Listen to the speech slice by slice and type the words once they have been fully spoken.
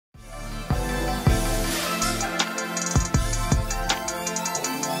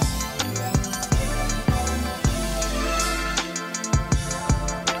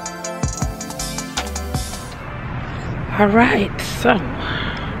Alright, so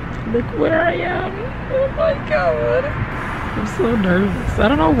look where I am. Oh my god. I'm so nervous. I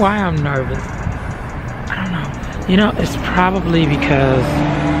don't know why I'm nervous. I don't know. You know, it's probably because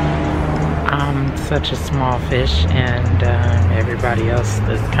I'm such a small fish and everybody else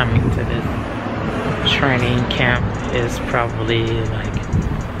that's coming to this training camp is probably like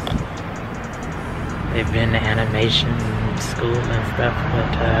they've been to animation school and stuff,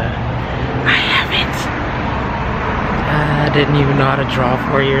 but I haven't. I didn't even know how to draw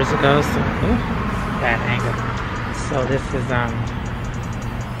 4 years ago, so bad angle. So this is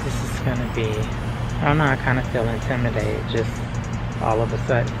gonna be, I don't know, I kind of feel intimidated just all of a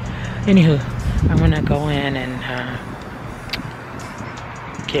sudden. Anywho, I'm gonna go in and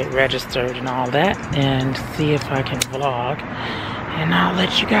get registered and all that and see if I can vlog, and I'll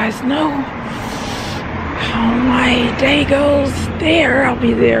let you guys know how my day goes there. I'll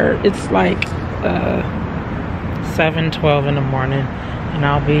be there. It's like 7:12 in the morning, and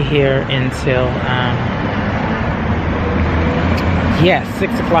I'll be here until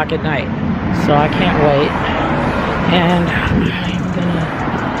 6 o'clock at night. So I can't wait, and I'm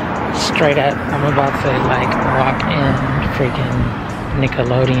gonna straight up, I'm about to like walk in freaking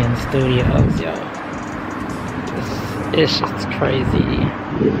Nickelodeon Studios, yo. It's just crazy.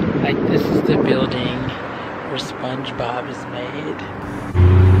 Like, this is the building where SpongeBob is made.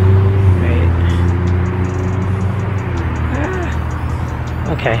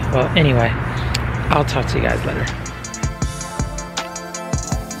 Okay, well, anyway, I'll talk to you guys later.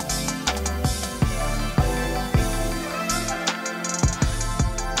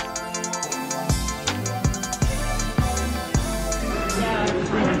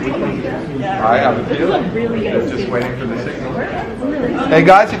 Hi, how are you? Just waiting for the signal. Hey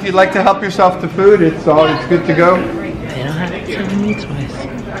guys, if you'd like to help yourself to food, it's good to go. They don't have to tell me twice.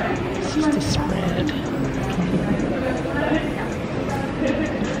 It's just a spread.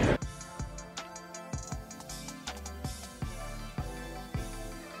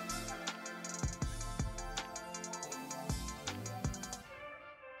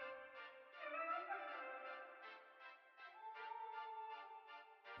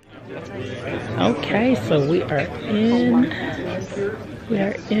 Okay, so we are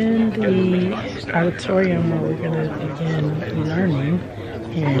in the auditorium where we're gonna begin learning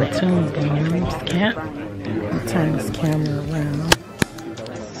here in Toon camp. I'll turn this camera around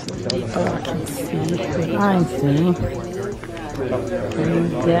so you all can see what I'm seeing.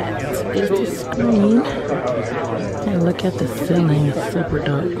 And that is the screen. And look at the ceiling, it's super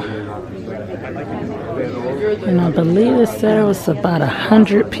dope. And I believe it said it was about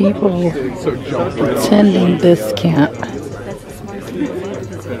 100 people attending this camp.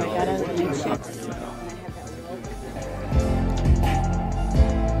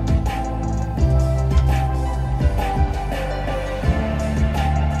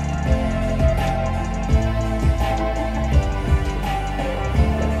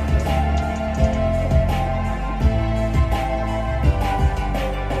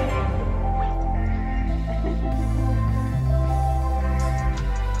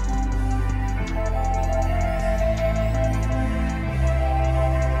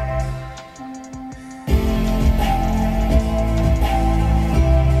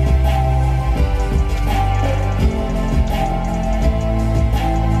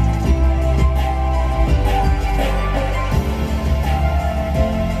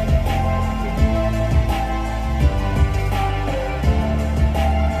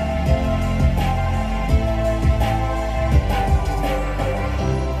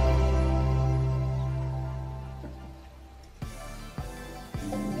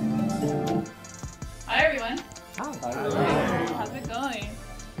 How's it going?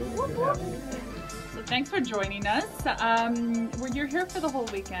 So thanks for joining us. You're here for the whole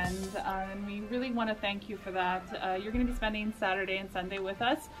weekend, and we really want to thank you for that. You're going to be spending Saturday and Sunday with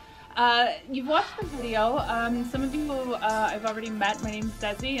us. You've watched the video. Some of you I've already met. My name is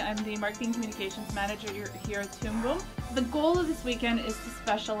Desi. I'm the Marketing Communications Manager here at Toon. The goal of this weekend is to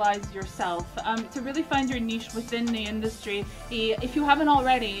specialize yourself, to really find your niche within the industry. If you haven't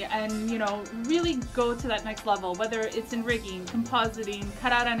already, and you know, really go to that next level, whether it's in rigging, compositing,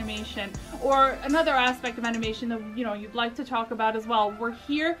 cutout animation, or another aspect of animation that you'd like to talk about as well. We're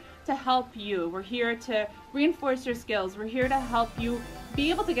here to help you. We're here to reinforce your skills. We're here to help you be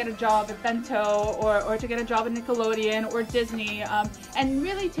able to get a job at Bento or to get a job at Nickelodeon or Disney, and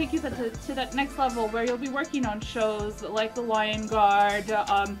really take you to that next level where you'll be working on shows like The Lion Guard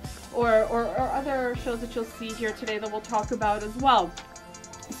or other shows that you'll see here today that we'll talk about as well.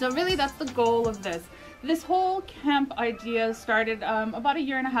 So really that's the goal of this. This whole camp idea started about 1.5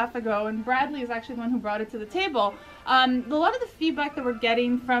 years ago, and Bradley is actually the one who brought it to the table. A lot of the feedback that we're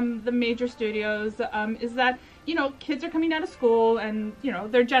getting from the major studios is that, you know, kids are coming out of school and, you know,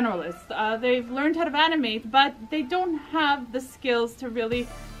 they're generalists. They've learned how to animate, but they don't have the skills to really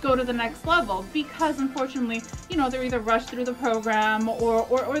go to the next level because, unfortunately, you know, they're either rushed through the program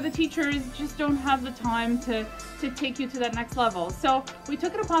or the teachers just don't have the time to take you to that next level. So we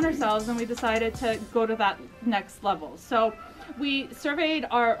took it upon ourselves and we decided to go to that next level. So we surveyed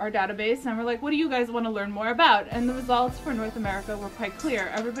our database and we're like, what do you guys want to learn more about? And the results for North America were quite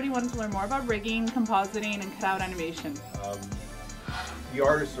clear. Everybody wanted to learn more about rigging, compositing, and cutout animation. The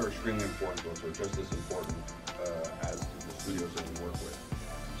artists are extremely important to us, or just as important as the studios that we work with.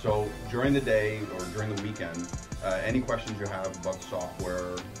 So during the day or during the weekend, any questions you have about the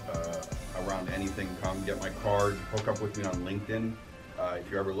software, around anything, come get my card, hook up with me on LinkedIn.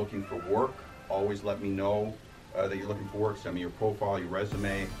 If you're ever looking for work, always let me know that you're looking for work. Send me your profile, your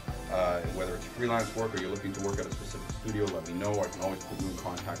resume, whether it's freelance work or you're looking to work at a specific studio, let me know. I can always put you in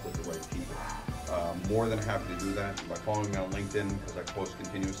contact with the right people. More than happy to do that by following me on LinkedIn, because I post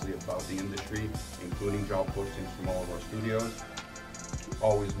continuously about the industry, including job postings from all of our studios.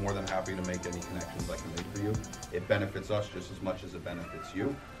 Always more than happy to make any connections I can make for you. It benefits us just as much as it benefits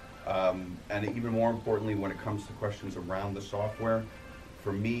you. And even more importantly, when it comes to questions around the software,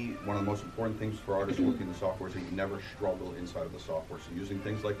 for me, one of the most important things for artists working in the software is that you never struggle inside of the software. So using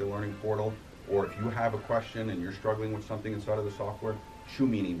things like the learning portal, or if you have a question and you're struggling with something inside of the software, shoot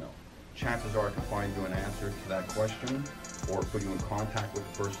me an email. Chances are I can find you an answer to that question or put you in contact with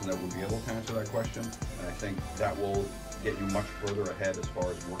the person that would be able to answer that question. And I think that will get you much further ahead as far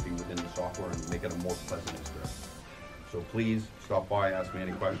as working within the software and make it a more pleasant experience. So please stop by, ask me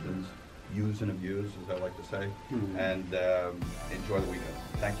any questions, use and abuse, as I like to say, and enjoy the weekend.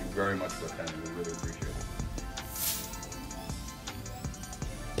 Thank you very much for attending. We really appreciate it.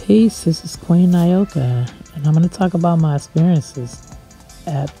 Peace, this is Queen Nyoka, and I'm going to talk about my experiences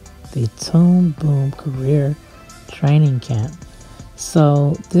at the Toon Boom Career Training Camp.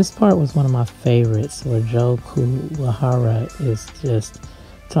 So this part was one of my favorites, where Joe Kuwahara is just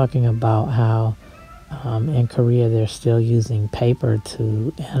talking about how in Korea they're still using paper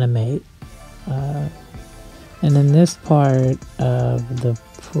to animate. And in this part of the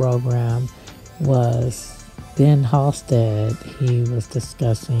program was Ben Halstead. He was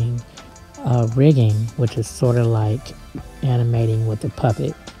discussing rigging, which is sort of like animating with a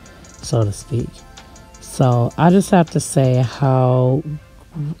puppet, so to speak. So I just have to say how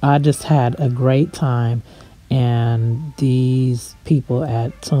I just had a great time, and these people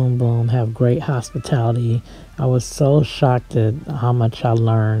at Toon Boom have great hospitality. I was so shocked at how much I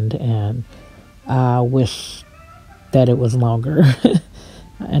learned, and I wish that it was longer.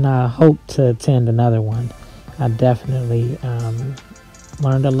 And I hope to attend another one. I definitely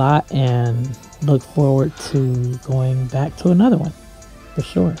learned a lot and look forward to going back to another one for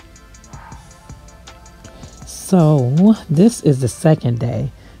sure. So this is the second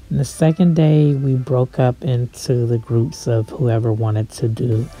day. And the second day we broke up into the groups of whoever wanted to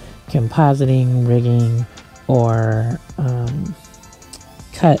do compositing, rigging, or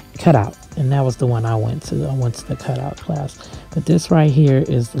cutout. And that was the one I went to. I went to the cutout class. But this right here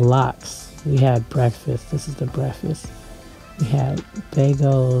is lox. We had breakfast. This is the breakfast. We had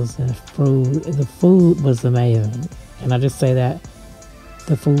bagels and fruit. The food was amazing. Can I just say that?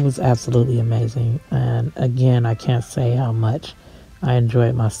 The food was absolutely amazing. And again, I can't say how much I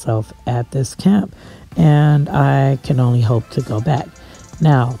enjoyed myself at this camp. And I can only hope to go back.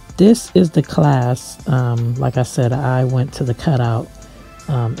 Now, this is the class. Like I said, I went to the cutout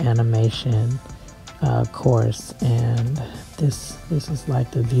animation course, and this is like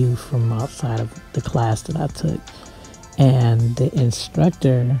the view from outside of the class that I took. And the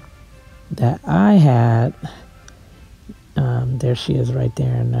instructor that I had, there she is right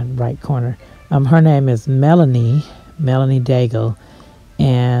there in the right corner. Her name is Melanie Daigle,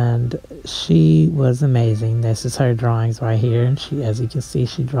 and she was amazing. This is her drawings right here, and she, as you can see,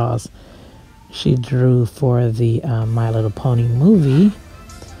 she drew for the My Little Pony movie.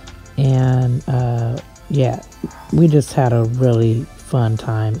 And yeah, we just had a really fun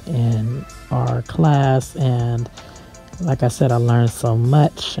time in our class, and like I said, I learned so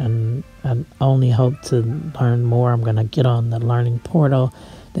much, and I only hope to learn more. I'm gonna get on the learning portal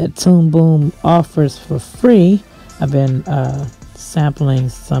that Toon Boom offers for free. I've been sampling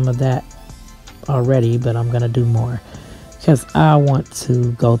some of that already, but I'm gonna do more because I want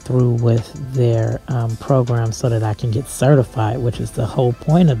to go through with their program so that I can get certified, which is the whole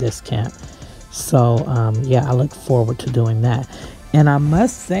point of this camp. So yeah, I look forward to doing that. And I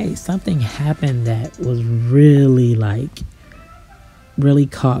must say, something happened that was really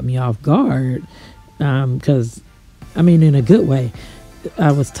caught me off guard, because I mean, in a good way.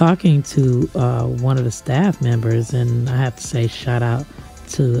 I was talking to one of the staff members, and I have to say shout out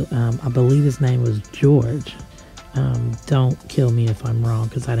to, I believe his name was George. Don't kill me if I'm wrong,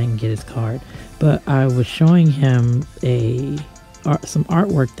 because I didn't get his card. But I was showing him some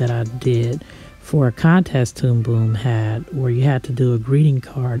artwork that I did for a contest Toon Boom had, where you had to do a greeting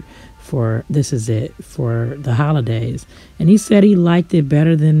card for, this is it, for the holidays. And he said he liked it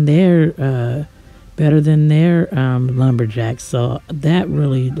better than their lumberjacks. So that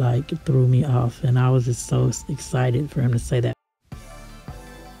really like threw me off, and I was just so excited for him to say that.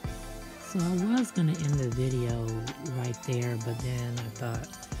 So I was gonna end the video right there, but then I thought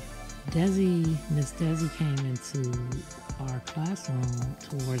Miss Desi came into our classroom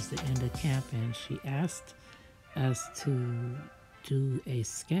towards the end of camp, and she asked us to do a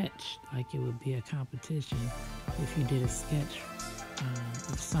sketch, like it would be a competition if you did a sketch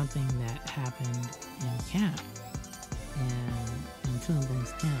of something that happened in camp and in Toon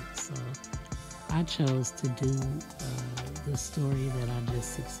Boom's camp. So I chose to do the story that I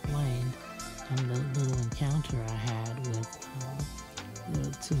just explained and the little encounter I had with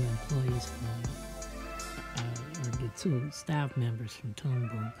the two employees or the two staff members from Toon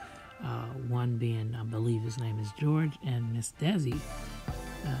Boom. One being, I believe his name is George, and Miss Desi.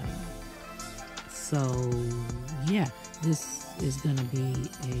 So yeah, this is gonna be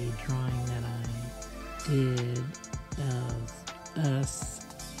a drawing that I did of us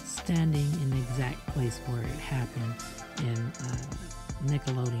standing in the exact place where it happened in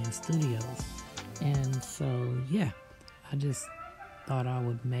Nickelodeon Studios. And so yeah, I just thought I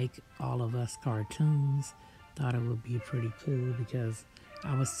would make all of us cartoons. Thought it would be pretty cool, because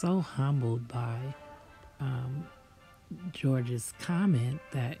I was so humbled by George's comment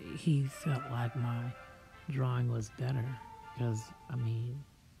that he felt like my drawing was better. Because I mean,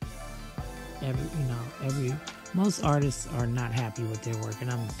 most artists are not happy with their work, and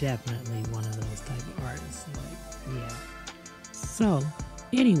I'm definitely one of those type of artists. Like, yeah. So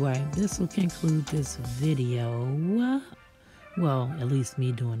anyway, this will conclude this video. Well, at least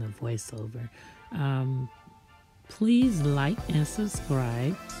me doing a voiceover. Please like and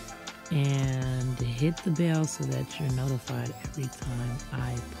subscribe, and hit the bell so that you're notified every time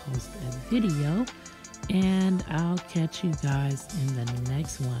I post a video. And I'll catch you guys in the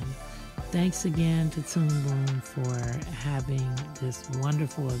next one. Thanks again to Toon Boom for having this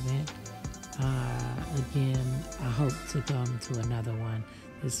wonderful event. Again, I hope to come to another one.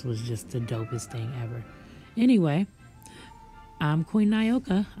 This was just the dopest thing ever. Anyway, I'm Queen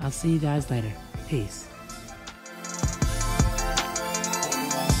Nyoka. I'll see you guys later. Peace.